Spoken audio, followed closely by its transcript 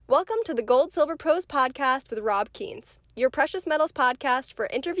Welcome to the Gold Silver Pros podcast with Rob Keynes, your precious metals podcast for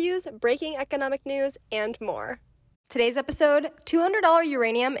interviews, breaking economic news, and more. Today's episode, $200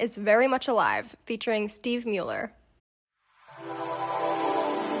 uranium is very much alive, featuring Steve Mueller.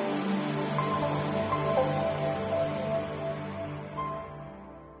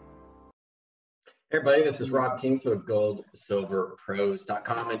 Hey everybody, this is Rob Keynes with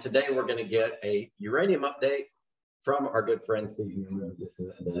GoldSilverPros.com, and today we're going to get a uranium update from our good friend Steve Mueller.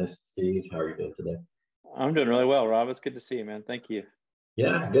 Steve, how are you doing today? I'm doing really well, Rob. It's good to see you, man. Thank you.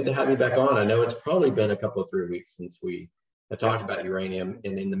 Yeah, good to have you back on. I know it's probably been a couple of 3 weeks since we have talked about uranium,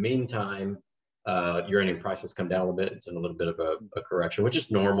 and in the meantime, uranium prices come down a little bit. It's in a little bit of a correction, which is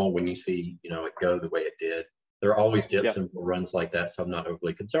normal when you see it go the way it did. There are always dips and runs like that, so I'm not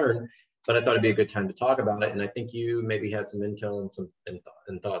overly concerned. But I thought it'd be a good time to talk about it, and I think you maybe had some intel and some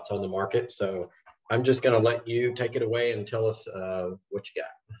thoughts on the market. So I'm just going to let you take it away and tell us what you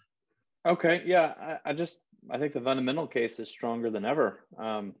got. Okay, yeah, I think the fundamental case is stronger than ever,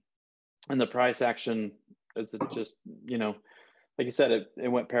 and the price action is just like you said, it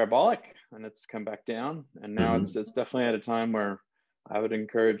went parabolic and it's come back down, and now it's definitely at a time where I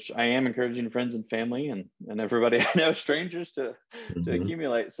am encouraging friends and family and everybody I know, strangers, to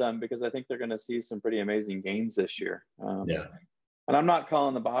accumulate some, because I think they're going to see some pretty amazing gains this year. And I'm not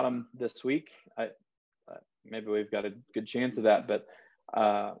calling the bottom this week. Maybe we've got a good chance of that, but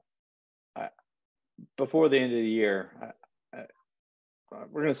before the end of the year,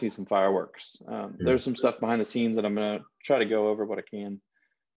 we're going to see some fireworks. There's some stuff behind the scenes that I'm going to try to go over what I can.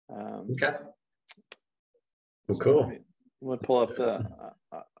 Okay. Well, cool. We'll pull up the.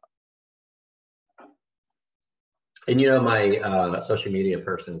 And my social media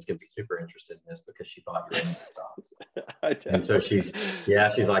person is going to be super interested in this because she bought uranium stocks. And so she's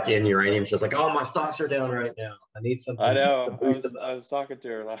like in uranium. She's like, "Oh, my stocks are down right now. I need something." I know. I was talking to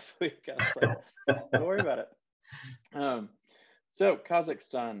her last week. I was like, "Don't worry about it." So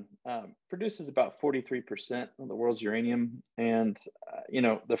Kazakhstan produces about 43% of the world's uranium, and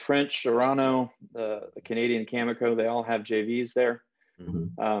the French Orano, the Canadian Cameco, they all have JVs there.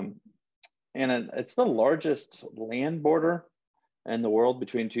 And it's the largest land border in the world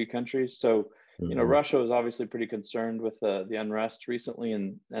between two countries. So, Russia was obviously pretty concerned with the unrest recently,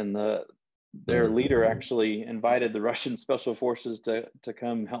 and their leader actually invited the Russian special forces to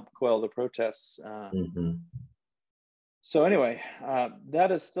come help quell the protests. So anyway,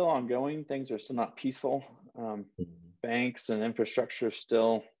 that is still ongoing. Things are still not peaceful. Banks and infrastructure are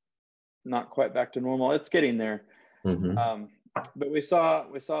still not quite back to normal. It's getting there. But we saw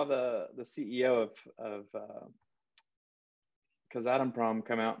the CEO of Kazatomprom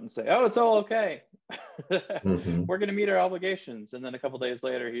come out and say, "Oh, it's all okay. We're going to meet our obligations." And then a couple of days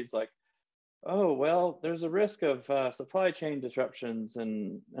later, he's like, "Oh, well, there's a risk of supply chain disruptions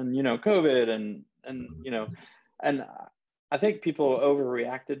and COVID and I think people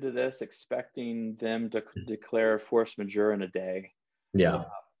overreacted to this, expecting them to declare force majeure in a day. Yeah,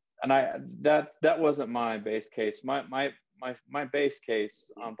 and that wasn't my base case. My base case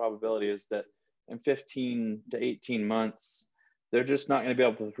on probability is that in 15 to 18 months, they're just not going to be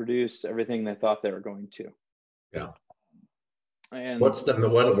able to produce everything they thought they were going to. Yeah. And what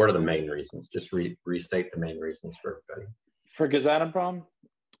are the main reasons? Just restate the main reasons for everybody. For Kazatomprom?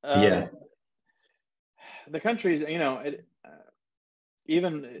 The country's,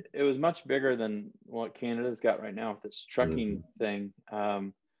 it was much bigger than what Canada's got right now with this trucking thing.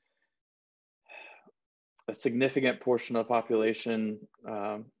 A significant portion of the population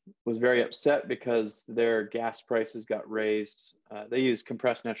was very upset because their gas prices got raised. They use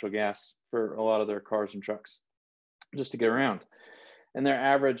compressed natural gas for a lot of their cars and trucks just to get around. And their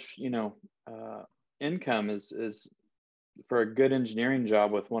average, income is for a good engineering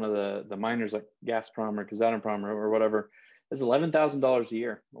job with one of the miners like Gazprom or Kazatomprom or whatever, is $11,000 a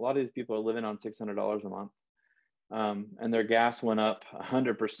year. A lot of these people are living on $600 a month. And their gas went up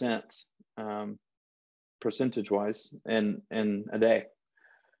 100%. Percentage-wise in a day,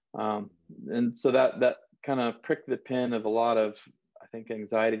 and so that kind of pricked the pin of a lot of, I think,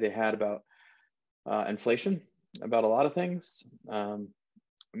 anxiety they had about inflation, about a lot of things.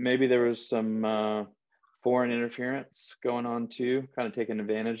 Maybe there was some foreign interference going on too, kind of taking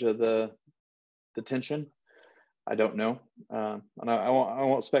advantage of the tension. I don't know, and I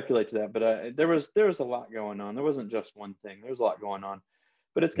won't speculate to that, but there was a lot going on. There wasn't just one thing. There was a lot going on.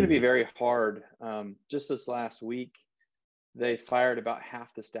 But it's going to be very hard. Just this last week, they fired about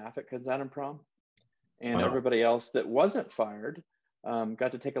half the staff at Kazatomprom, and everybody else that wasn't fired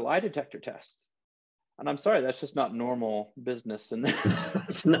got to take a lie detector test. And I'm sorry, that's just not normal business in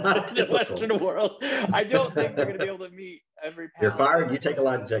It's not the Western world. I don't think they're going to be able to meet every pound. You're fired, you take a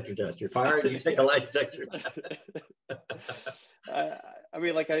lie detector test. You're fired, you take a lie detector test. I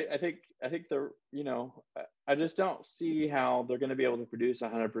mean, like, I think they're, you know, I just don't see how they're going to be able to produce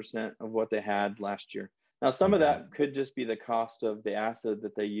 100% of what they had last year. Now, some of that could just be the cost of the acid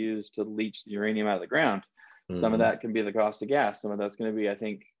that they use to leach the uranium out of the ground. Some of that can be the cost of gas. Some of that's going to be, I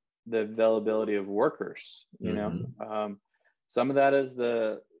think, the availability of workers, you know. Some of that is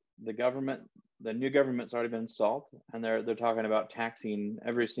the government. The new government's already been installed, and they're talking about taxing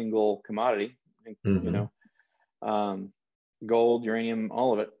every single commodity, you know, gold, uranium,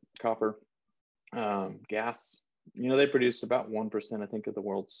 all of it, copper, gas. You know, they produce about 1%, I think, of the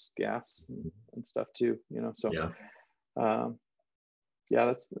world's gas and stuff too, you know. So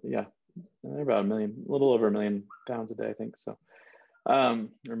they're about a little over 1 million pounds a day, I think. So or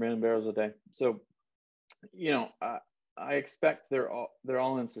 1 million barrels a day. So, you know, I expect their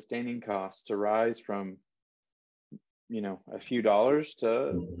all-in sustaining costs to rise from, you know, a few dollars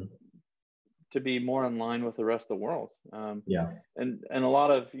to be more in line with the rest of the world. And a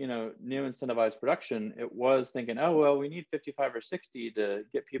lot of, you know, new incentivized production, it was thinking, oh, well, we need 55 or 60 to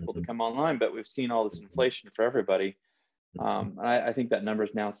get people to come online, but we've seen all this inflation for everybody. I think that number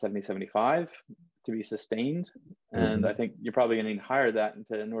is now 70, 75 to be sustained. And I think you're probably going to need to hire that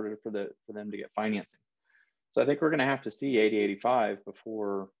in order for them to get financing. So I think we're going to have to see 80, 85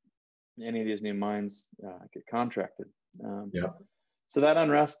 before any of these new mines get contracted. So that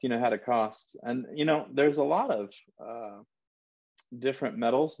unrest, you know, had a cost. And, you know, there's a lot of different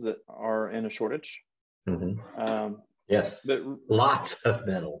metals that are in a shortage. Yes, lots of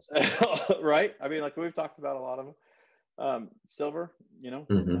metals. Right? I mean, like, we've talked about a lot of them. Silver, you know,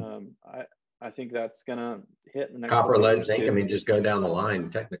 I think that's going to hit in the next copper, lead, zinc. I mean, just go down the line.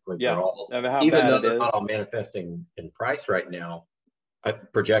 Technically, they're all, even though they're not all manifesting in price right now,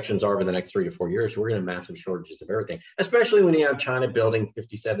 projections are over the next 3 to 4 years, we're going to have massive shortages of everything, especially when you have China building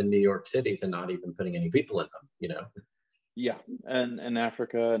 57 New York cities and not even putting any people in them, you know? Yeah. And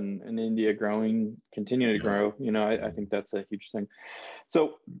Africa and India continue to grow, you know, I think that's a huge thing.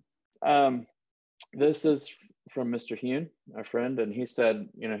 So this is from Mr. Hune, our friend, and he said,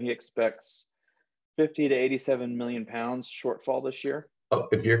 you know, he expects 50 to 87 million pounds shortfall this year. Oh,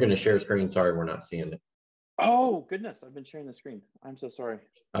 if you're going to share screen, sorry, we're not seeing it. Oh, goodness. I've been sharing the screen. I'm so sorry.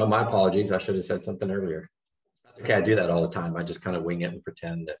 Oh, my apologies. I should have said something earlier. That's okay. I do that all the time. I just kind of wing it and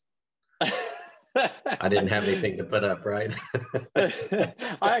pretend that I didn't have anything to put up, right?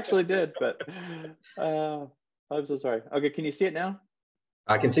 I actually did, but I'm so sorry. Okay, can you see it now?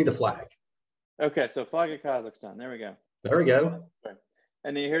 I can see the flag. Okay, so flag of Kazakhstan. There we go. There we go.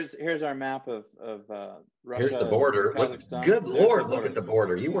 And then here's our map of Russia. Here's the border. Kazakhstan. Good Lord, look at the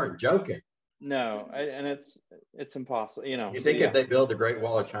border. You weren't joking. No, and it's impossible. You know. You think if they build the Great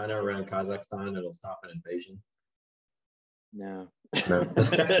Wall of China around Kazakhstan, it'll stop an invasion? No. No.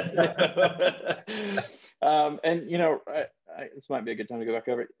 And you know, this might be a good time to go back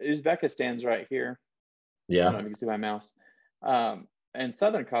over. Uzbekistan's right here. Yeah. I don't know if you can see my mouse. And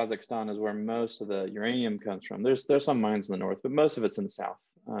southern Kazakhstan is where most of the uranium comes from. There's some mines in the north, but most of it's in the south.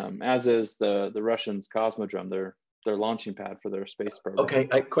 As is the Russians' Cosmodrome, their launching pad for their space program. Okay,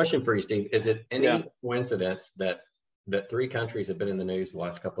 a question for you, Steve. Is it any coincidence that 3 countries have been in the news the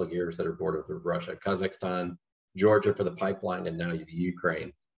last couple of years that are bordered with Russia? Kazakhstan, Georgia for the pipeline, and now the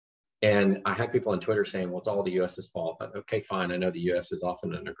Ukraine. And I have people on Twitter saying, well, it's all the U.S.'s fault. But okay, fine. I know the U.S. is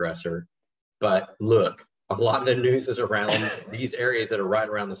often an aggressor. But look, a lot of the news is around these areas that are right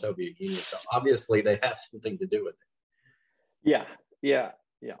around the Soviet Union. So obviously they have something to do with it. Yeah.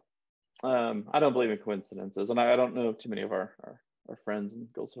 I don't believe in coincidences. And I don't know if too many of our friends and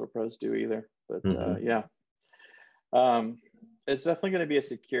Gold Silver Pros do either. But it's definitely going to be a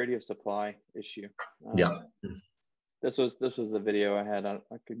security of supply issue. This was the video I had. I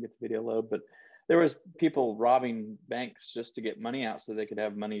couldn't get the video load, but there was people robbing banks just to get money out so they could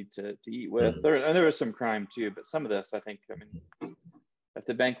have money to eat with. There was some crime too, but some of this, I think, if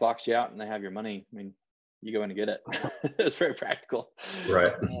the bank locks you out and they have your money, I mean, you go in and get it. It's very practical.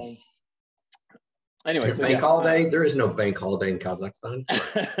 Right. Anyway, so bank holiday? There is no bank holiday in Kazakhstan.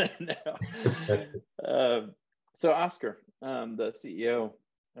 No. So Oscar, the CEO,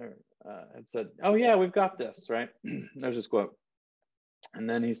 had said, "Oh yeah, we've got this, right?" There's this quote, and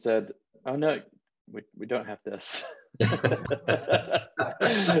then he said, "Oh no, we don't have this."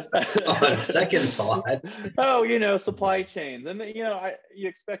 On second thought, oh, you know, supply chains, and you know, you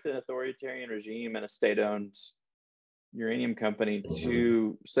expect an authoritarian regime and a state-owned uranium company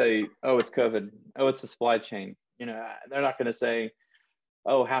to say, "Oh, it's COVID. Oh, it's the supply chain." You know, they're not going to say,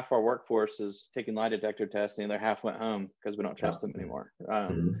 oh, half our workforce is taking lie detector tests and the other half went home because we don't trust them anymore.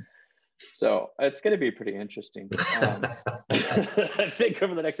 So it's going to be pretty interesting. I think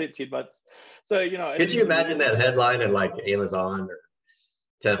over the next 18 months. So, you know, could you imagine that headline in like Amazon or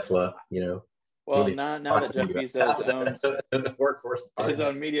Tesla, you know? Well, now that Jeff Bezos owns the workforce his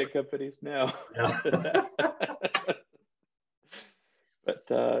own media companies now. Yeah. But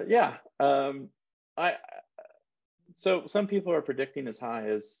so some people are predicting as high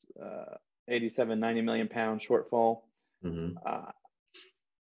as 87, 90 million pound shortfall.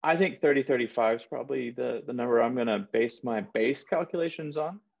 I think 35 is probably the number I'm going to base my base calculations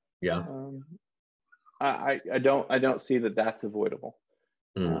on. Yeah. I don't see that that's avoidable.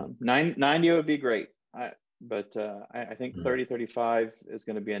 90 would be great. But I think 35 is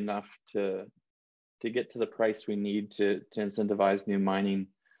going to be enough to get to the price we need to incentivize new mining,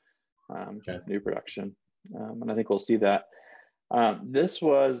 new production. And I think we'll see that. This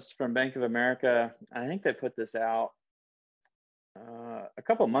was from Bank of America. I think they put this out a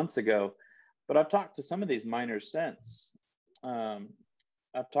couple months ago, but I've talked to some of these miners since.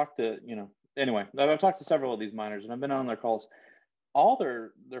 I've talked to several of these miners, and I've been on their calls. All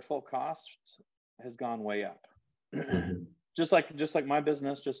their full cost has gone way up. just like my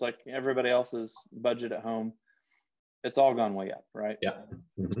business, just like everybody else's budget at home, it's all gone way up, right? Yeah.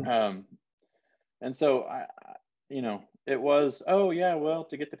 And so it was, oh yeah, well,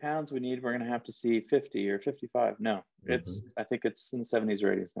 to get the pounds we need, we're going to have to see 50 or 55. No, I think it's in the 70s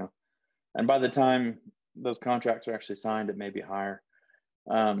or 80s now. And by the time those contracts are actually signed, it may be higher.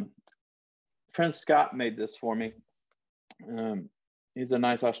 Friend Scott made this for me. He's a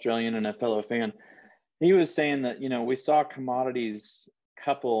nice Australian and a fellow fan. He was saying that, we saw commodities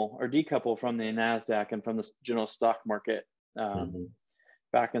decouple from the NASDAQ and from the general stock market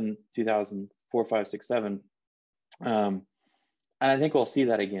back in 2004, 5, 6, 7. And I think we'll see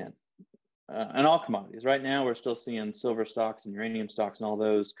that again. And all commodities. Right now, we're still seeing silver stocks and uranium stocks and all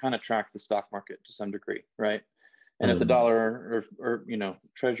those kind of track the stock market to some degree, right? And if the dollar or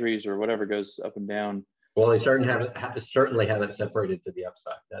treasuries or whatever goes up and down. Well, they certainly haven't separated to the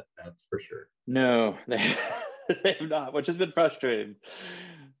upside. That's for sure. No, they have not, which has been frustrating.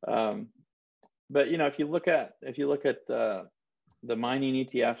 But if you look at the mining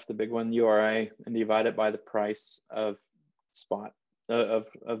ETF, the big one, URA, and divide it by the price of spot of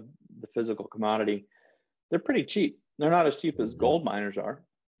the physical commodity, they're pretty cheap. They're not as cheap as gold miners are,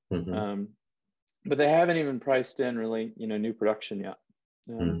 but they haven't even priced in really new production yet.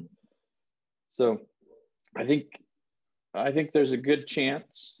 So I think there's a good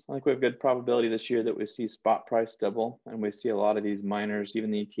chance. I think we have good probability this year that we see spot price double, and we see a lot of these miners,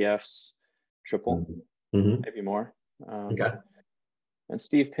 even the ETFs, triple, maybe more. Okay. And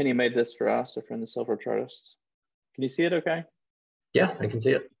Steve Penny made this for us, a friend of the Silver Chartist. Can you see it okay? Yeah, I can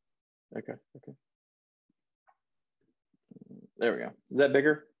see it. Okay. There we go. Is that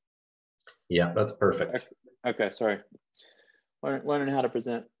bigger? Yeah, that's perfect. Okay, sorry. Learning how to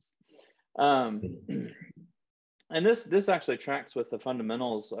present. And this actually tracks with the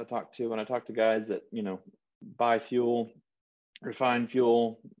fundamentals I talk to when I talk to guys that, buy fuel, refine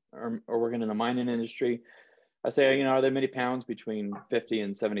fuel, or working in the mining industry. I say, are there many pounds between 50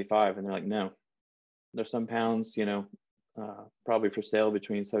 and 75? And they're like, no. There's some pounds, probably for sale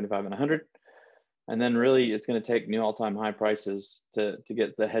between 75 and 100. And then really it's going to take new all-time high prices to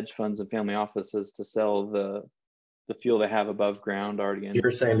get the hedge funds and family offices to sell the fuel they have above ground already in. You're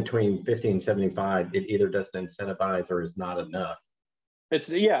saying between 50 and 75, it either doesn't incentivize or is not enough.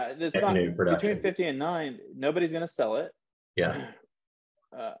 It's not between 50 and 9. Nobody's going to sell it. Yeah.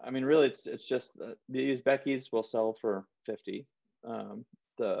 Really, it's just these Beckies will sell for 50.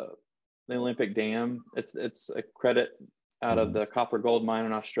 The Olympic Dam, it's a credit out of the copper gold mine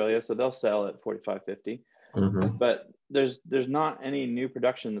in Australia, so they'll sell at 45, 50. But there's not any new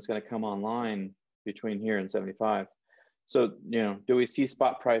production that's going to come online between here and 75. So do we see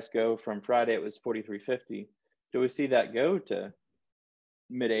spot price go from Friday? It was 43.50. Do we see that go to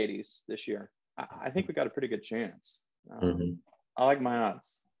mid 80s this year? I think we got a pretty good chance. I like my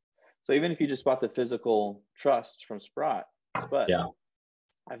odds. So even if you just bought the physical trust from Sprott, yeah,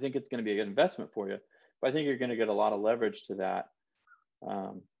 I think it's going to be a good investment for you. But I think you're going to get a lot of leverage to that.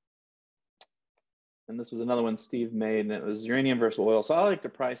 And this was another one Steve made, and it was uranium versus oil. So I like to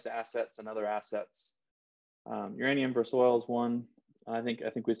price assets and other assets. Uranium versus oil is one. I think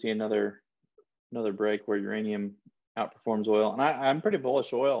we see another break where uranium outperforms oil. And I'm pretty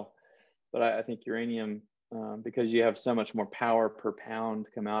bullish oil, but I think uranium, because you have so much more power per pound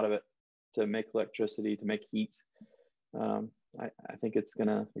come out of it to make electricity, to make heat. I think it's going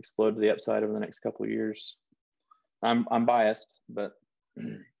to explode to the upside over the next couple of years. I'm biased, but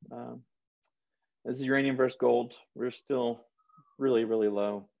This is uranium versus gold. We're still really, really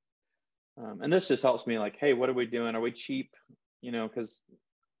low. And this just helps me like, hey, what are we doing? Are we cheap? You know, because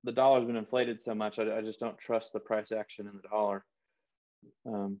the dollar's been inflated so much. I just don't trust the price action in the dollar.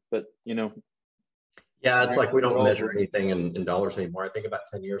 But, you know. Yeah, it's like we don't measure anything in dollars anymore. I think about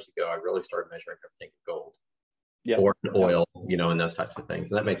 10 years ago, I really started measuring everything in gold. Yeah. Or in oil, you know, and those types of things.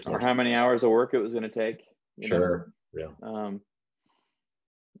 And that makes more sense. Or how many hours of work it was going to take. Sure. Yeah.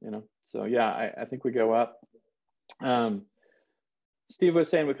 You know, so yeah, I think we go up. Steve was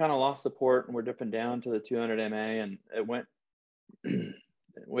saying we kind of lost support and we're dipping down to the 200 MA, and it went,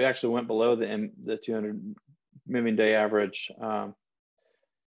 we actually went below the 200 moving day average.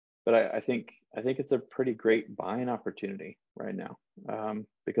 But I think it's a pretty great buying opportunity right now,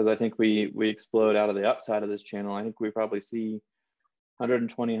 because I think we explode out of the upside of this channel. I think we probably see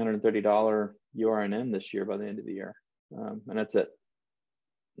 $120, $130 URNM this year by the end of the year, and that's it.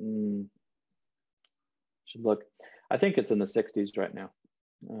 Should look. I think it's in the 60s right now,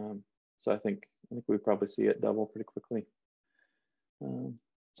 so I think we probably see it double pretty quickly.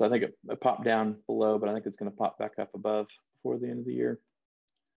 So I think it popped down below, but I think it's going to pop back up above before the end of the year.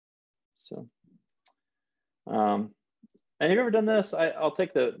 So, and have you ever done this? I'll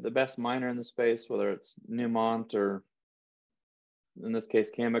take the best miner in the space, whether it's Newmont or in this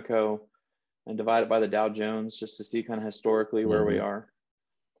case Cameco, and divide it by the Dow Jones just to see kind of historically where we are.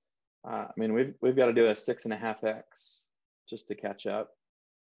 I mean, we've got to do a 6.5x just to catch up,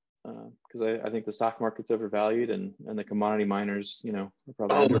 because I think the stock market's overvalued, and the commodity miners, you know, are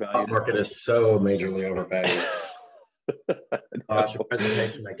probably undervalued. The stock market is so majorly overvalued. The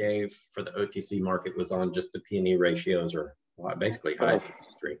presentation I gave for the OTC market was on just the P&E ratios, or basically highest in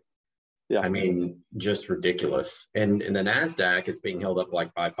history. Yeah, I mean, just ridiculous. And in the NASDAQ, it's being held up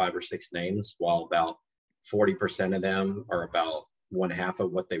like by 5 or 6 names, while about 40% of them are about 1/2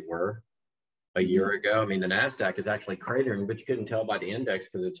 of what they were a year ago. I mean, the NASDAQ is actually cratering, but you couldn't tell by the index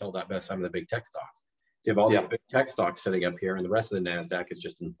because it's held up by some of the big tech stocks. So you have all these big tech stocks sitting up here, and the rest of the NASDAQ is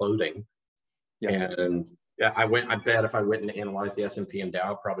just imploding. And yeah, I bet if I went and analyzed the S&P and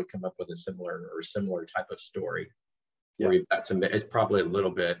Dow, I'd probably come up with a similar type of story. Where you've got it's probably a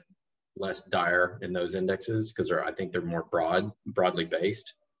little bit less dire in those indexes because I think they're more broadly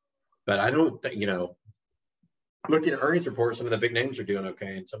based. But I don't, you know, looking at earnings reports, some of the big names are doing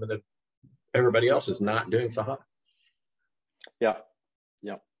okay, and some of everybody else is not doing so hot. Yeah.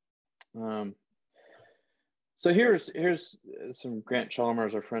 So here's some Grant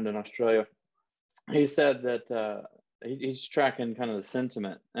Chalmers, our friend in Australia. He said that he's tracking kind of the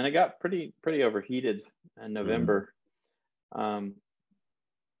sentiment, and it got pretty overheated in November. And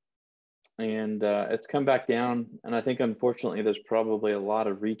it's come back down, and I think unfortunately there's probably a lot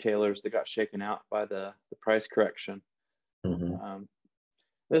of retailers that got shaken out by the price correction.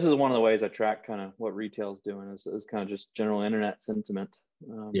 This is one of the ways I track kind of what retail is doing, is kind of just general internet sentiment.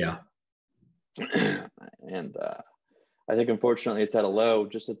 And I think unfortunately it's at a low,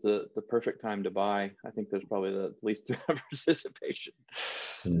 just at the perfect time to buy. I think there's probably the least participation.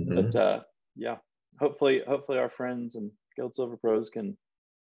 But yeah, hopefully our friends and Gold Silver Pros can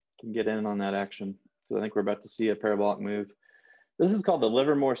get in on that action. So I think we're about to see a parabolic move. This is called the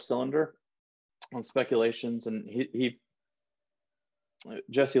Livermore cylinder on speculations, and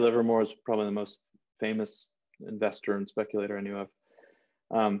Jesse Livermore is probably the most famous investor and speculator I knew of.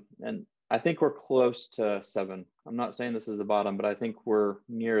 And I think we're close to 7. I'm not saying this is the bottom, but I think we're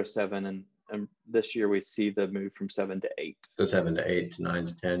near a 7, and this year we see the move from 7 to 8. So 7 to 8 to 9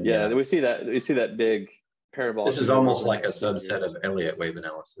 to 10. Yeah, we see that big parabolic. This is almost like a subset of Elliott wave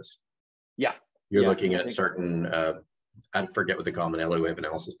analysis. Yeah. You're looking at certain, I forget what they call them in Elliott wave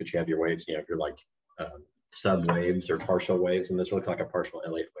analysis, but you have your waves, you have your like sub waves or partial waves, and this looks like a partial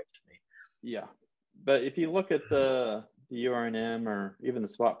Elliott wave to me. Yeah. But if you look at the URNM or even the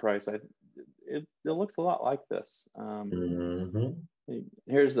spot price, it looks a lot like this.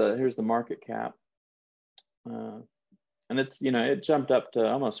 Here's the market cap, and it's, you know, it jumped up to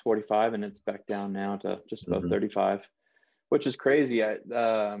almost 45, and it's back down now to just above 35, which is crazy.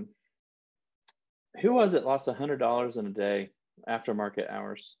 Who was it lost $100 in a day after market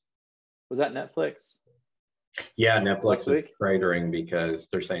hours? Was that Netflix? Yeah, Netflix is cratering because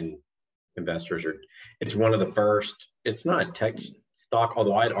they're saying investors are. It's one of the first. It's not a tech stock,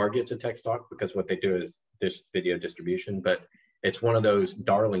 although I'd argue it's a tech stock because what they do is this video distribution. But it's one of those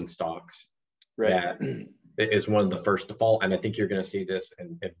darling stocks that is one of the first to fall, and I think you're going to see this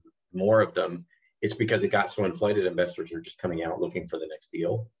and more of them. It's because it got so inflated. Investors are just coming out looking for the next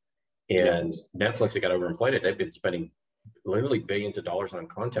deal. And Netflix, it got overinflated. They've been spending literally billions of dollars on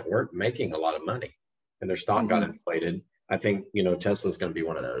content. Weren't making a lot of money, and their stock got inflated. I think, Tesla's going to be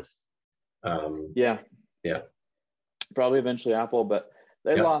one of those. Yeah. Yeah. Probably eventually Apple, but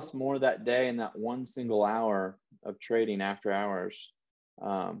they Yep. lost more that day in that one single hour of trading after hours.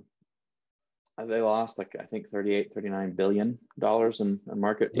 They lost I think $38-39 billion in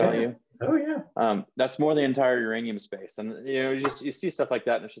market value. Oh yeah. That's more than the entire uranium space. And you see stuff like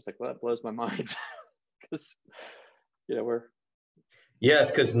that, and it's just like, well, that blows my mind. Because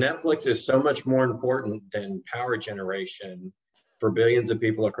Yes, because Netflix is so much more important than power generation for billions of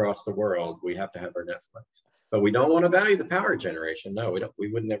people across the world. We have to have our Netflix, but we don't want to value the power generation. No, we don't.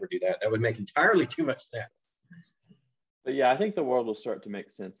 We would never do that. That would make entirely too much sense. But yeah, I think the world will start to make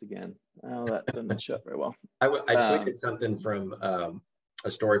sense again. Oh, that didn't show up very well. I tweeted something from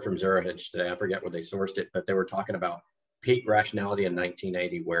a story from Zurich today. I forget where they sourced it, but they were talking about peak rationality in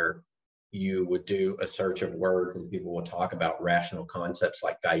 1980, where you would do a search of words and people will talk about rational concepts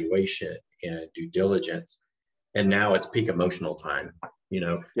like valuation and due diligence. And now it's peak emotional time,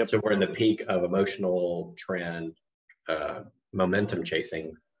 Yep. So we're in the peak of emotional trend, momentum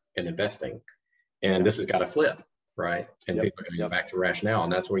chasing and investing. And this has got to flip, right? And people are going to go back to rationale.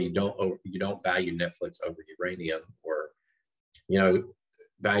 And that's where you don't value Netflix over uranium, or,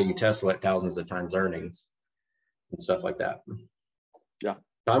 value Tesla at thousands of times earnings and stuff like that. Yeah.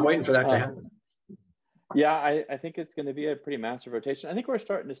 So I'm waiting for that to happen. Yeah, I think it's going to be a pretty massive rotation. I think we're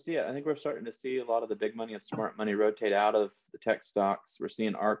starting to see it. I think we're starting to see a lot of the big money and smart money rotate out of the tech stocks. We're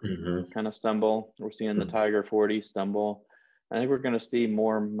seeing ARK kind of stumble. We're seeing the Tiger 40 stumble. I think we're going to see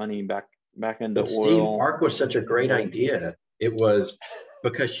more money back into oil. Steve, ARK was such a great idea. It was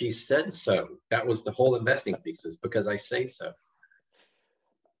because she said so. That was the whole investing thesis, because I say so.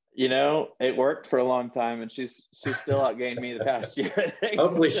 It worked for a long time, and she's still outgained me the past year, I think.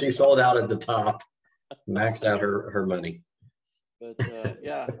 Hopefully she sold out at the top, maxed out her money. But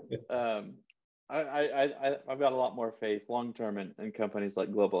I've got a lot more faith long term in companies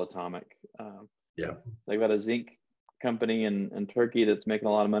like Global Atomic. They've got a zinc company in Turkey that's making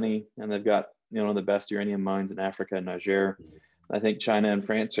a lot of money, and they've got one of the best uranium mines in Africa and Niger. I think China and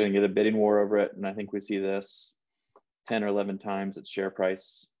France are going to get a bidding war over it, and I think we see this 10 or 11 times its share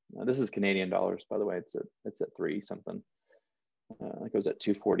price. This is Canadian dollars, by the way. It's at 3 something. I think it was at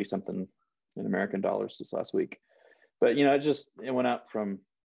 240 something in American dollars this last week. But it went up from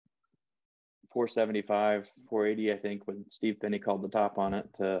 475, 480, I think, when Steve Penny called the top on it,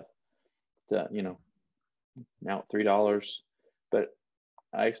 to now at $3. But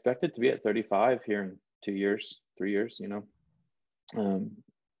I expect it to be at 35 here in 2 years, 3 years.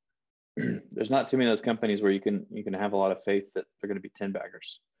 There's not too many of those companies where you can have a lot of faith that they're going to be 10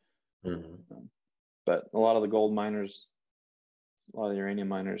 baggers. But a lot of the gold miners, a lot of the uranium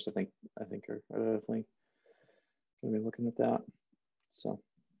miners, I think are definitely going to be looking at that. So,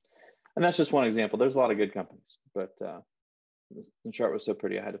 and that's just one example. There's a lot of good companies, but the chart was so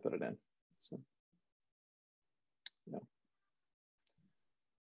pretty, I had to put it in. So,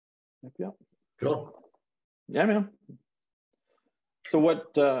 yeah. Cool. Yeah, man. So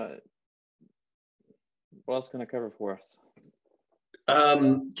what else can I cover for us?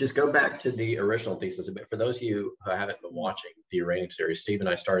 Just go back to the original thesis a bit. For those of you who haven't been watching the Uranium series, Steve and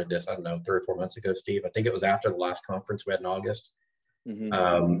I started this, I don't know, 3 or 4 months ago, Steve. I think it was after the last conference we had in August.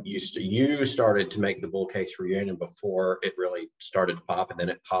 You started to make the bull case for uranium before it really started to pop, and then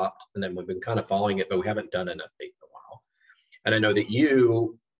it popped, and then we've been kind of following it, but we haven't done an update in a while. And I know that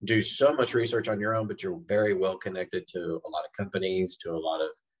you do so much research on your own, but you're very well connected to a lot of companies, to a lot of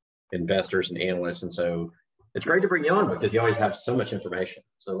investors and analysts. And so it's great to bring you on because you always have so much information.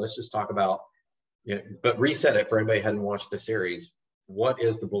 So let's just talk about, but reset it for anybody who hadn't watched the series. What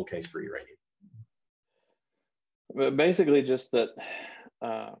is the bull case for uranium? Basically just that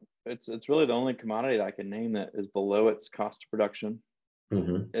it's really the only commodity that I can name that is below its cost of production.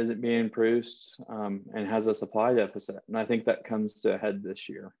 Isn't being produced and has a supply deficit, and I think that comes to a head this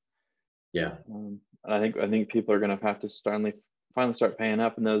year. And I think people are going to have to finally start paying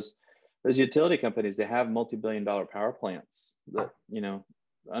up. And those utility companies, they have multi-billion-dollar power plants that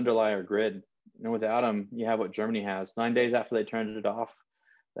underlie our grid. Without them, you have what Germany has. 9 days after they turned it off,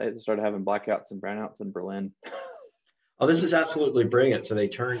 they started having blackouts and brownouts in Berlin. Oh, this is absolutely brilliant. So they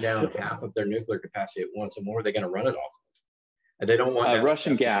turned down half of their nuclear capacity at once, and what are they going to run it off? And they don't want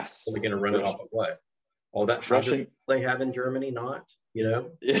Russian gas. They're going to run it off of what? All that Russian they have in Germany, not, Yeah.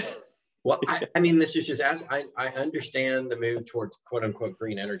 Well, I mean, this is just as I understand the move towards quote unquote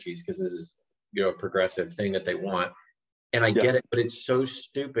green energies because this is a progressive thing that they want, and I get it, but it's so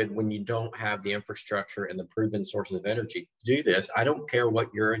stupid when you don't have the infrastructure and the proven sources of energy to do this. I don't care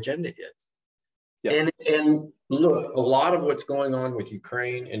what your agenda is. And look, a lot of what's going on with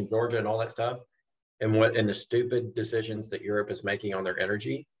Ukraine and Georgia and all that stuff, and the stupid decisions that Europe is making on their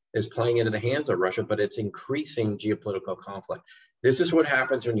energy is playing into the hands of Russia, but it's increasing geopolitical conflict. This is what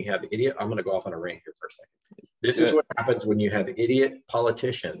happens when you have idiot. I'm going to go off on a rant here for a second. This is what happens when you have idiot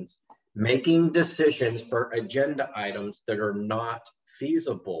politicians making decisions for agenda items that are not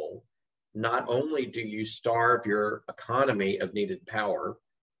feasible. Not only do you starve your economy of needed power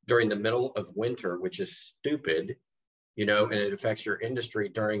during the middle of winter, which is stupid, and it affects your industry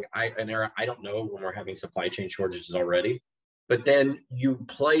during an era, I don't know, when we're having supply chain shortages already, but then you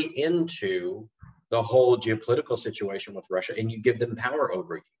play into the whole geopolitical situation with Russia and you give them power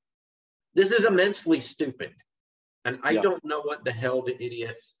over you. This is immensely stupid. And I don't know what the hell the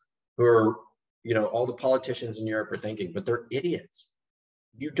idiots who are, all the politicians in Europe are thinking, but they're idiots.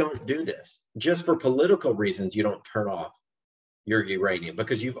 You don't do this. Just for political reasons, you don't turn off your uranium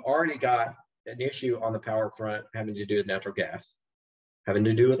because you've already got an issue on the power front having to do with natural gas, having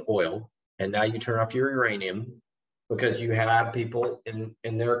to do with oil, and now you turn off your uranium because you have people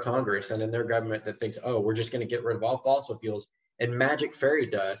in their Congress and in their government that thinks, oh, we're just going to get rid of all fossil fuels and magic fairy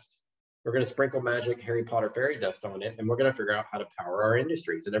dust. We're going to sprinkle magic Harry Potter fairy dust on it, and we're going to figure out how to power our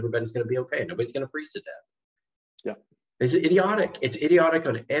industries, and everybody's going to be okay. Nobody's going to freeze to death. Yeah. It's idiotic. It's idiotic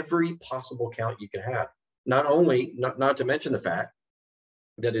on every possible count you can have. Not to mention the fact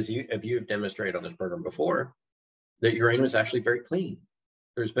that as you've demonstrated on this program before, that uranium is actually very clean.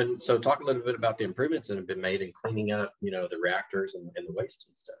 So talk a little bit about the improvements that have been made in cleaning up, the reactors and the waste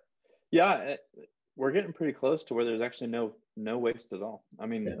and stuff. Yeah, we're getting pretty close to where there's actually no waste at all. I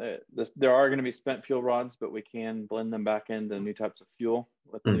mean, there are going to be spent fuel rods, but we can blend them back into new types of fuel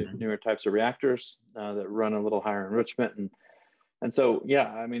with newer types of reactors that run a little higher enrichment. And so, yeah,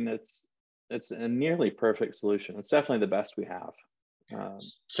 I mean, it's a nearly perfect solution. It's definitely the best we have.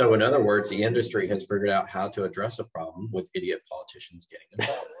 So in other words, the industry has figured out how to address a problem with idiot politicians getting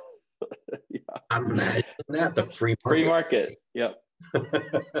involved. Imagine that, the free market. Yep.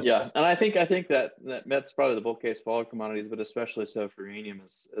 Yeah, and I think that's probably the bull case for all commodities, but especially so for uranium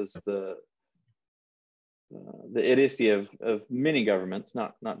is the idiocy of many governments,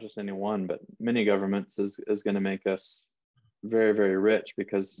 not just any one, but many governments is going to make us very, very rich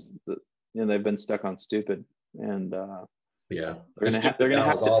because they've been stuck on stupid, and they're going to have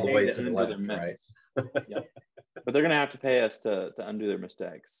to all the pay way to to the undo left, their right? mix. Yeah, but they're going to have to pay us to undo their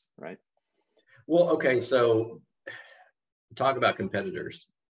mistakes, right? Well, okay, so talk about competitors.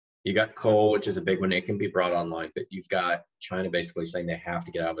 You got coal, which is a big one. It can be brought online, but you've got China basically saying they have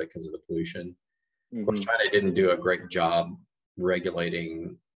to get out of it because of the pollution. Of course, China didn't do a great job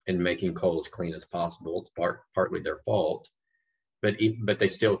regulating and making coal as clean as possible. It's partly their fault, but they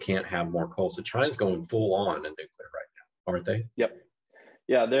still can't have more coal. So China's going full on in nuclear right now, aren't they? Yep.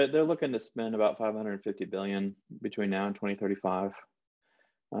 Yeah, they're looking to spend about $550 billion between now and 2035.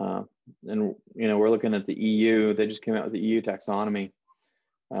 And we're looking at the EU. They just came out with the EU taxonomy.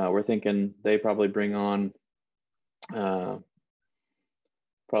 We're thinking they probably bring on probably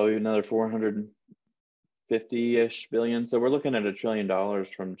another 450-ish billion. So we're looking at $1 trillion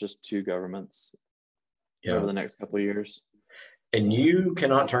from just two governments over the next couple of years. And you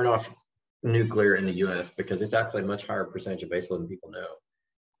cannot turn off nuclear in the U.S. because it's actually a much higher percentage of baseload than people know.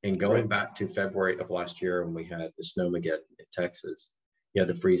 And going back to February of last year when we had the snowmageddon in Texas, you had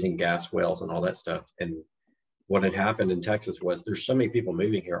the freezing gas wells and all that stuff. And what had happened in Texas was there's so many people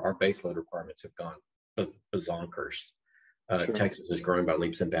moving here, our baseload requirements have gone bazonkers. Texas is growing by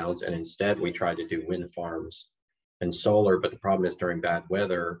leaps and bounds. And instead we tried to do wind farms and solar. But the problem is during bad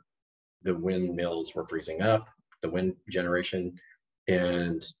weather, the windmills were freezing up, the wind generation,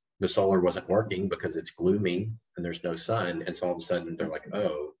 and the solar wasn't working because it's gloomy and there's no sun. And so all of a sudden they're like,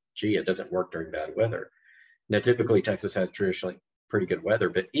 oh, gee, it doesn't work during bad weather. Now, typically Texas has traditionally pretty good weather,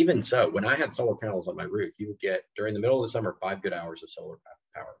 but even so, when I had solar panels on my roof, you would get during the middle of the summer 5 good hours of solar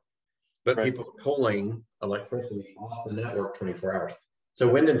power. But people are pulling electricity off the network 24 hours. So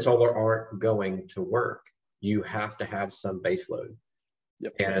wind and solar aren't going to work. You have to have some base load.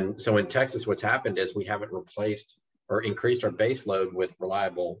 Yep. And so in Texas, what's happened is we haven't replaced or increased our base load with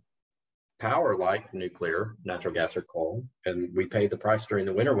reliable power like nuclear, natural gas, or coal. And we paid the price during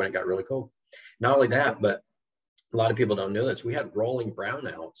the winter when it got really cold. Not only that, but a lot of people don't know this. We had rolling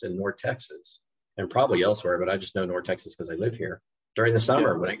brownouts in North Texas and probably elsewhere, but I just know North Texas because I live here during the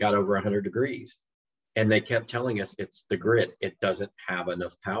summer when it got over 100 degrees. And they kept telling us it's the grid. It doesn't have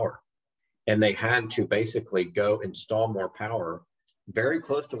enough power. And they had to basically go install more power very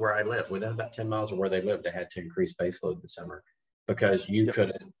close to where I live. Within about 10 miles of where they lived, they had to increase baseload this summer because you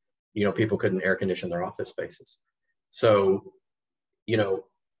couldn't, people couldn't air condition their office spaces. So,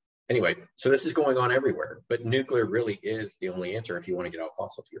 anyway, so this is going on everywhere, but nuclear really is the only answer if you want to get out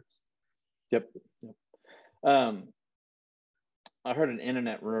fossil fuels. Yep. Yep. I heard an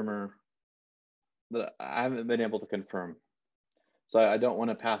internet rumor that I haven't been able to confirm, so I don't want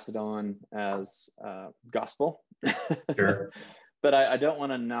to pass it on as gospel. Sure. But I don't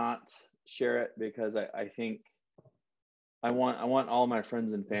want to not share it, because I think I want all my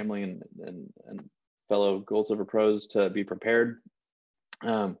friends and family and fellow gold silver pros to be prepared.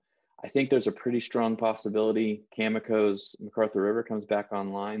 I think there's a pretty strong possibility Cameco's McArthur River comes back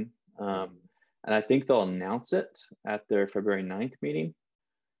online. And I think they'll announce it at their February 9th meeting.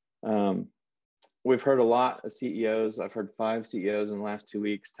 We've heard a lot of CEOs. I've heard 5 CEOs in the last 2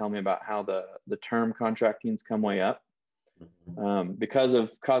 weeks tell me about how the term contracting's come way up because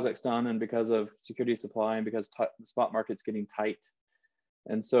of Kazakhstan and because of security of supply and because the spot market's getting tight.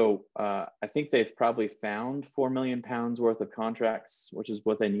 And so I think they've probably found 4 million pounds worth of contracts, which is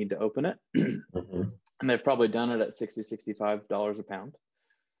what they need to open it. And they've probably done it at $60, $65 a pound.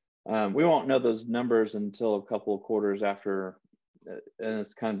 We won't know those numbers until a couple of quarters after, and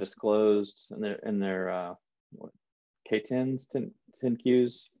it's kind of disclosed in their K10s,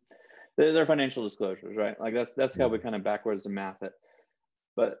 10Qs. They're financial disclosures, right? Like that's how we kind of backwards and math it.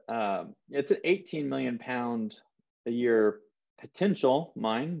 But it's an 18 million pound a year potential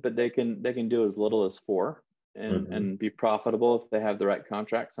mine, but they can do as little as 4 and be profitable if they have the right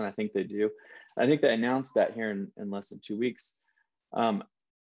contracts, and I think they do. I think they announced that here in less than 2 weeks.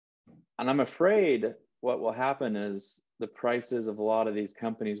 And I'm afraid what will happen is the prices of a lot of these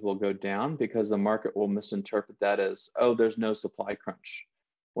companies will go down because the market will misinterpret that as, oh, there's no supply crunch.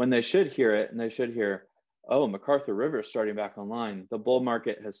 When they should hear it, and they should hear, oh, McArthur River is starting back online. The bull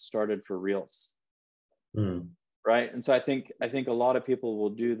market has started for reals. Right? And so I think a lot of people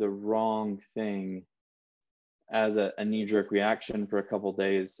will do the wrong thing as a knee-jerk reaction for a couple of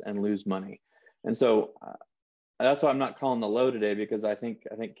days and lose money. And so that's why I'm not calling the low today, because I think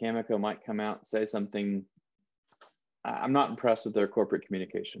Cameco might come out and say something. I'm not impressed with their corporate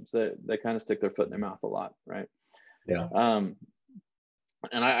communications. They kind of stick their foot in their mouth a lot, right? Yeah.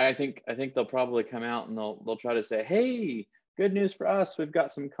 And I think they'll probably come out and they'll try to say, hey, good news for us. We've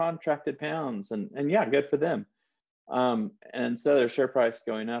got some contracted pounds, and yeah, good for them. And instead of their share price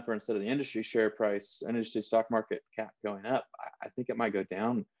going up, or instead of the industry share price, industry stock market cap going up, I think it might go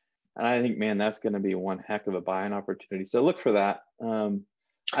down. And I think, man, that's going to be one heck of a buying opportunity. So look for that.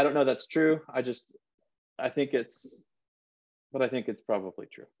 I don't know that's true. I think it's probably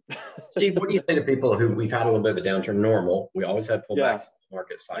true. Steve, what do you say to people who, we've had a little bit of a downturn? Normal. We always have pullbacks in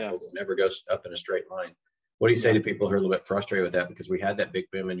market cycles. It never goes up in a straight line. What do you say to people who are a little bit frustrated with that? Because we had that big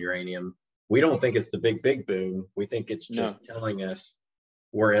boom in uranium. We don't think it's the big boom. We think it's just telling us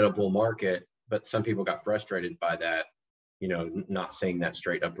we're in a bull market, but some people got frustrated by that, not seeing that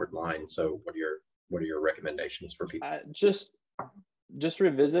straight upward line. So what are your recommendations for people? Just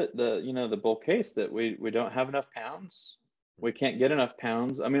revisit the bull case that we don't have enough pounds. We can't get enough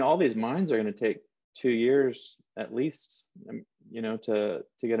pounds. I mean, all these mines are going to take 2 years at least, to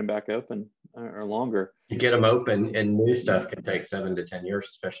get them back open, or longer. To get them open, and new stuff can take 7 to 10 years,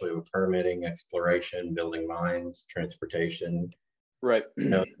 especially with permitting, exploration, building mines, transportation. Right.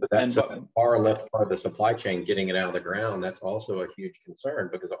 That's a far left part of the supply chain, getting it out of the ground. That's also a huge concern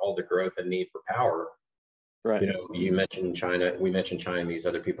because of all the growth and need for power. Right. You mentioned China. We mentioned China. These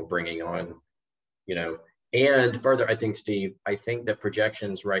other people bringing on, and further, I think, Steve, that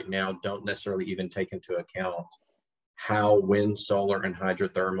projections right now don't necessarily even take into account how wind, solar, and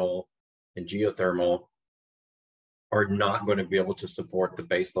hydrothermal and geothermal are not going to be able to support the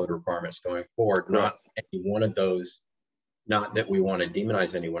baseload requirements going forward. Correct. Not any one of those. Not that we want to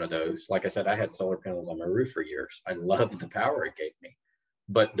demonize any one of those. Like I said, I had solar panels on my roof for years. I loved the power it gave me,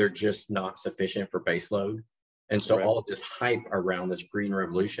 but they're just not sufficient for baseload. And so all of this hype around this green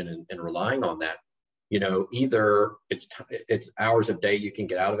revolution and relying on that, either it's hours a day you can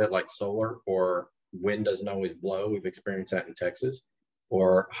get out of it, like solar, or wind doesn't always blow. We've experienced that in Texas.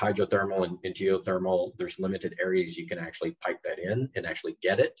 Or hydrothermal and geothermal, there's limited areas you can actually pipe that in and actually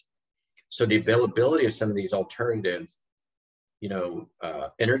get it. So the availability of some of these alternative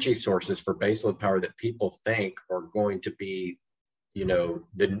energy sources for baseload power that people think are going to be,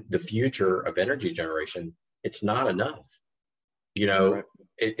 the future of energy generation, it's not enough. Right.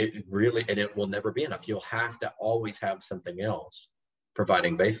 It really, and it will never be enough. You'll have to always have something else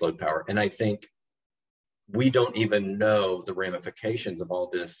providing baseload power. And I think we don't even know the ramifications of all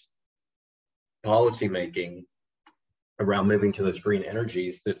this policy making around moving to those green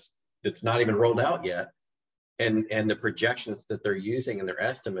energies that's not even rolled out yet. And the projections that they're using and their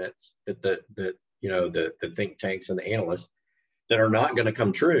estimates that the think tanks and the analysts that are not going to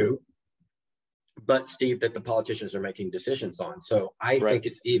come true. but Steve, that the politicians are making decisions on. So I think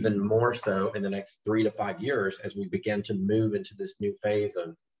it's even more so in the next 3 to 5 years as we begin to move into this new phase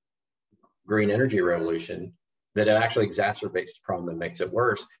of green energy revolution, that it actually exacerbates the problem and makes it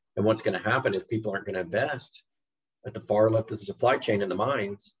worse. And what's going to happen is people aren't going to invest at the far left of the supply chain in the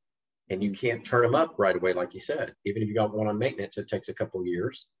mines, and you can't turn them up right away, like you said. Even if you got one on maintenance, it takes a couple of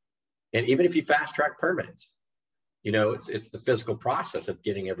years. And even if you fast track permits, you know, it's the physical process of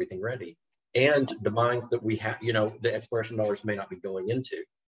getting everything ready. And the mines that we have, you know, the exploration dollars may not be going into.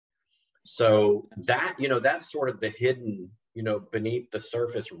 So that, you know, that's sort of the hidden, you know, beneath the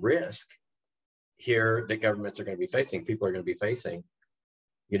surface risk here that governments are going to be facing, people are going to be facing,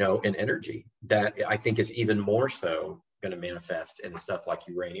 you know, in energy, that I think is even more so going to manifest in stuff like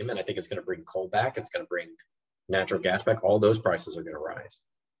uranium. And I think it's going to bring coal back. It's going to bring natural gas back. All those prices are going to rise.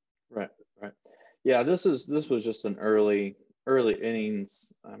 Right. Yeah, this was just an early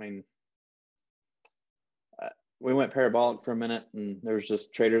innings. I mean, we went parabolic for a minute, and there was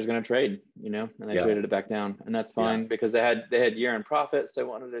just traders going to trade, you know, and they traded it back down, and that's fine because they had year-end profits they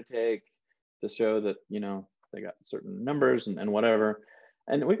wanted to take to show that, you know, they got certain numbers and whatever.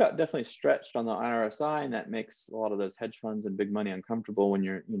 And we got definitely stretched on the RSI, and that makes a lot of those hedge funds and big money uncomfortable when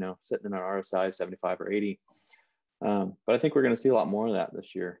you're, you know, sitting in an RSI 75 or 80. But I think we're going to see a lot more of that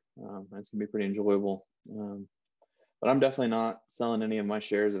this year. It's going to be pretty enjoyable. But I'm definitely not selling any of my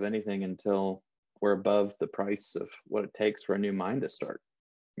shares of anything until we're above the price of what it takes for a new mine to start.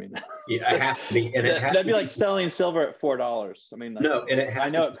 I mean, yeah, it has to be, and that'd be like selling silver at $4. I mean, like, no, and I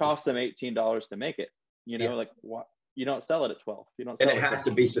know it costs them $18 to make it. You know, like what? You don't sell it at 12. You don't. Sell and it has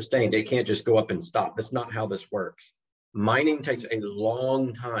to be sustained. It can't just go up and stop. That's not how this works. Mining takes a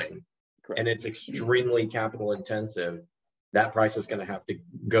long time. Correct. And it's extremely capital intensive. That price is going to have to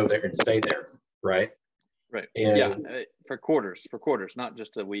go there and stay there, right? Right. And for quarters, not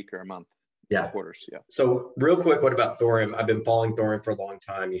just a week or a month. Yeah. Quarters. Yeah. So real quick, what about thorium? I've been following thorium for a long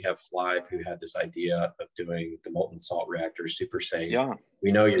time. You have Flibe, who had this idea of doing the molten salt reactors super safe. Yeah.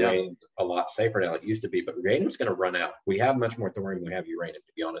 We know uranium's a lot safer now than it used to be, but uranium's going to run out. We have much more thorium than we have uranium,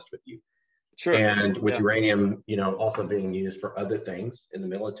 to be honest with you. Sure. And with uranium, you know, also being used for other things in the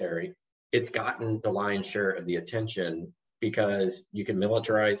military, it's gotten the lion's share of the attention because you can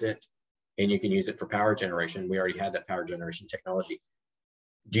militarize it and you can use it for power generation. We already had that power generation technology.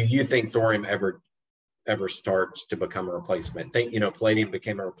 Do you think thorium ever starts to become a replacement? Think, you know, palladium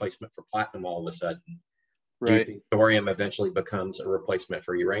became a replacement for platinum all of a sudden. Right. Do you think thorium eventually becomes a replacement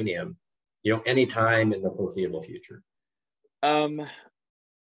for uranium, you know, anytime in the foreseeable future?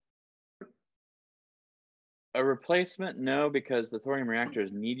 A replacement, no, because the thorium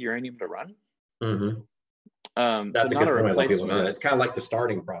reactors need uranium to run. Mm-hmm. That's so a not good a point. replacement. It's kind of like the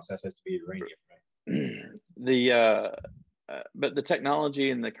starting process has to be uranium, right? But the technology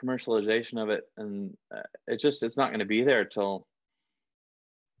and the commercialization of it, and it's not going to be there till,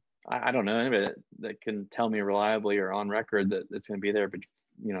 I don't know anybody that can tell me reliably or on record that it's going to be there, but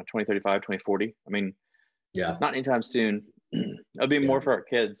you know, 2035, 2040. I mean, not anytime soon. It'll be more for our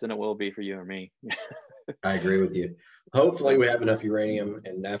kids than it will be for you or me. I agree with you. Hopefully we have enough uranium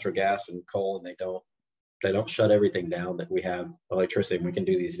and natural gas and coal, and they don't shut everything down, that we have electricity and we can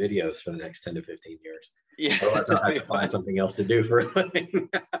do these videos for the next 10 to 15 years. Yeah. Otherwise I'll have to find something else to do for a living.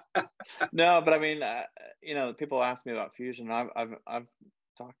 No, but I mean, you know, people ask me about fusion. I've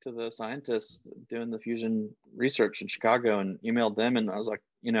talked to the scientists doing the fusion research in Chicago and emailed them, and I was like,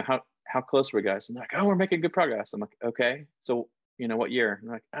 you know, how close are we, guys? And they're like, oh, we're making good progress. I'm like, okay, so you know, what year? And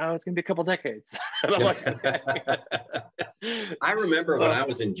they're like, oh, it's gonna be a couple decades. And I'm like, okay. I remember when I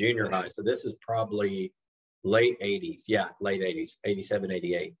was in junior high, so this is probably late 80s, late 80s, 87,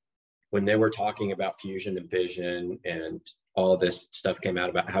 88, when they were talking about fusion and fission and all of this stuff came out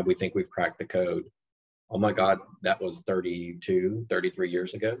about how we think we've cracked the code. Oh my God, that was 32, 33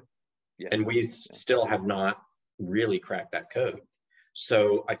 years ago. Yeah. And we still have not really cracked that code.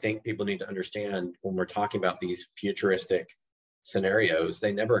 So I think people need to understand when we're talking about these futuristic scenarios,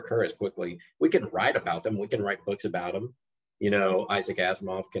 they never occur as quickly. We can write about them. We can write books about them. You know, Isaac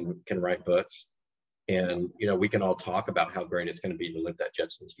Asimov can write books. And, you know, we can all talk about how great it's going to be to live that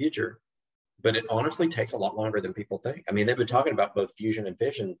Jetsons future. But it honestly takes a lot longer than people think. I mean, they've been talking about both fusion and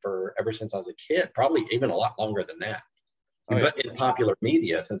fission for ever since I was a kid, probably even a lot longer than that. But in popular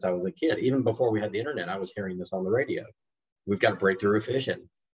media since I was a kid, even before we had the internet, I was hearing this on the radio. We've got a breakthrough of fission.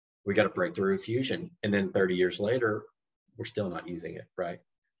 We got a breakthrough of fusion. And then 30 years later, we're still not using it, right?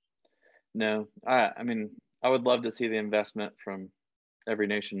 No, I mean, I would love to see the investment from every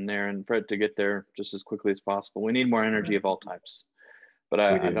nation there and for it to get there just as quickly as possible. We need more energy of all types, but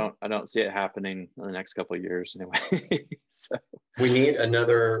I don't see it happening in the next couple of years anyway. So we need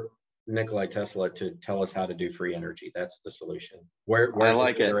another Nikolai Tesla to tell us how to do free energy. That's the solution. Where's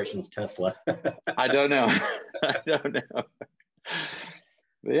like this generation's Tesla? I don't know. I don't know.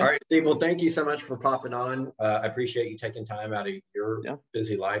 Yeah. All right, Steve. Well, thank you so much for popping on. I appreciate you taking time out of your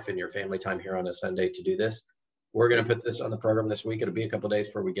busy life and your family time here on a Sunday to do this. We're going to put this on the program this week. It'll be a couple of days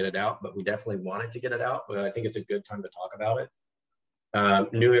before we get it out, but we definitely wanted to get it out. But I think it's a good time to talk about it.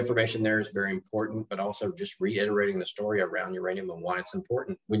 New information there is very important, but also just reiterating the story around uranium and why it's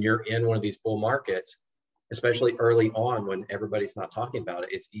important. When you're in one of these bull markets, especially early on when everybody's not talking about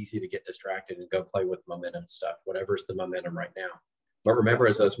it, it's easy to get distracted and go play with momentum stuff, whatever's the momentum right now. But remember,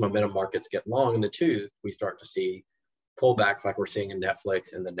 as those momentum markets get long in the tooth, we start to see pullbacks like we're seeing in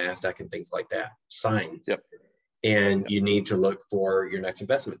Netflix and the NASDAQ and things like that, signs. And you need to look for your next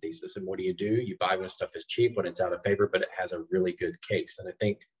investment thesis. And what do? You buy when stuff is cheap, when it's out of favor, but it has a really good case. And I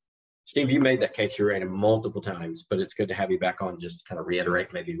think, Steve, you made that case uranium multiple times, but it's good to have you back on just to kind of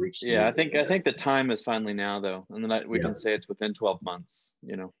reiterate, maybe reach. I think the time is finally now, though. And then we can say it's within 12 months,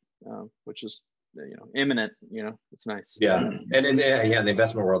 which is, imminent, it's nice. Yeah. And in the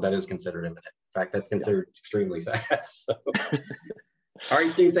investment world, that is considered imminent. In fact, that's considered extremely fast. So. All right,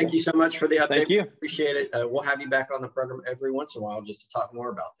 Steve, thank you so much for the update. Thank you. Appreciate it. We'll have you back on the program every once in a while just to talk more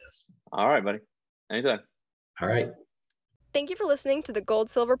about this. All right, buddy. Anytime. All right. Thank you for listening to the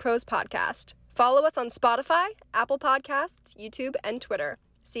Gold Silver Pros podcast. Follow us on Spotify, Apple Podcasts, YouTube, and Twitter.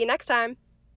 See you next time.